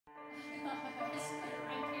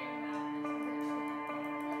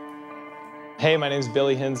Hey, my name is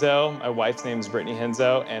Billy Hinzo. My wife's name is Brittany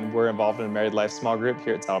Hinzo, and we're involved in a married life small group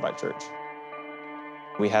here at Saddleback Church.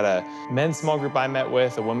 We had a men's small group I met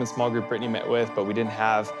with, a women's small group Brittany met with, but we didn't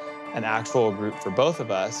have an actual group for both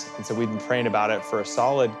of us. And so we've been praying about it for a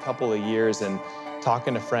solid couple of years and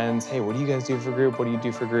talking to friends, hey, what do you guys do for group? What do you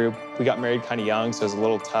do for group? We got married kind of young, so it was a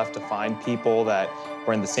little tough to find people that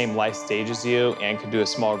were in the same life stage as you and could do a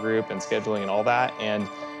small group and scheduling and all that. And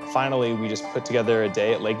finally, we just put together a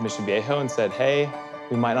day at Lake Mission Viejo and said, hey,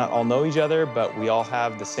 we might not all know each other, but we all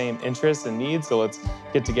have the same interests and needs, so let's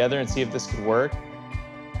get together and see if this could work.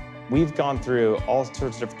 We've gone through all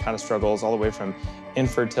sorts of different kind of struggles, all the way from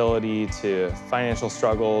infertility to financial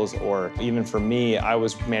struggles, or even for me, I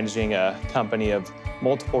was managing a company of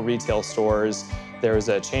multiple retail stores. There was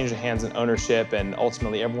a change of hands in ownership, and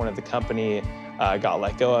ultimately everyone at the company got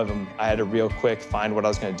let go of, and I had to real quick find what I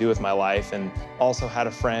was going to do with my life. And also had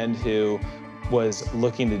a friend who was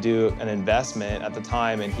looking to do an investment at the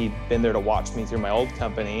time, and he'd been there to watch me through my old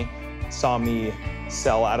company, saw me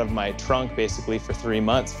sell out of my trunk basically for 3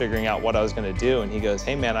 months figuring out what I was going to do. And he goes,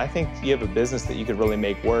 hey man, I think you have a business that you could really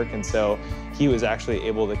make work. And so he was actually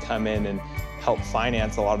able to come in and help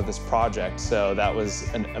finance a lot of this project. So that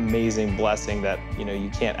was an amazing blessing that you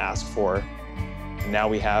can't ask for. And now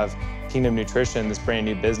we have Kingdom Nutrition, this brand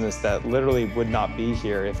new business that literally would not be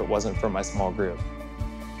here if it wasn't for my small group.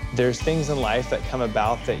 There's things in life that come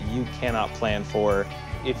about that you cannot plan for.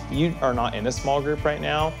 If you are not in a small group right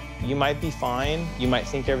now, you might be fine, you might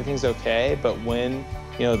think everything's okay, but when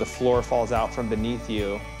the floor falls out from beneath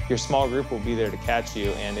you, your small group will be there to catch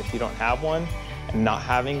you. And if you don't have one, and not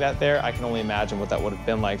having that there, I can only imagine what that would have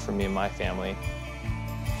been like for me and my family.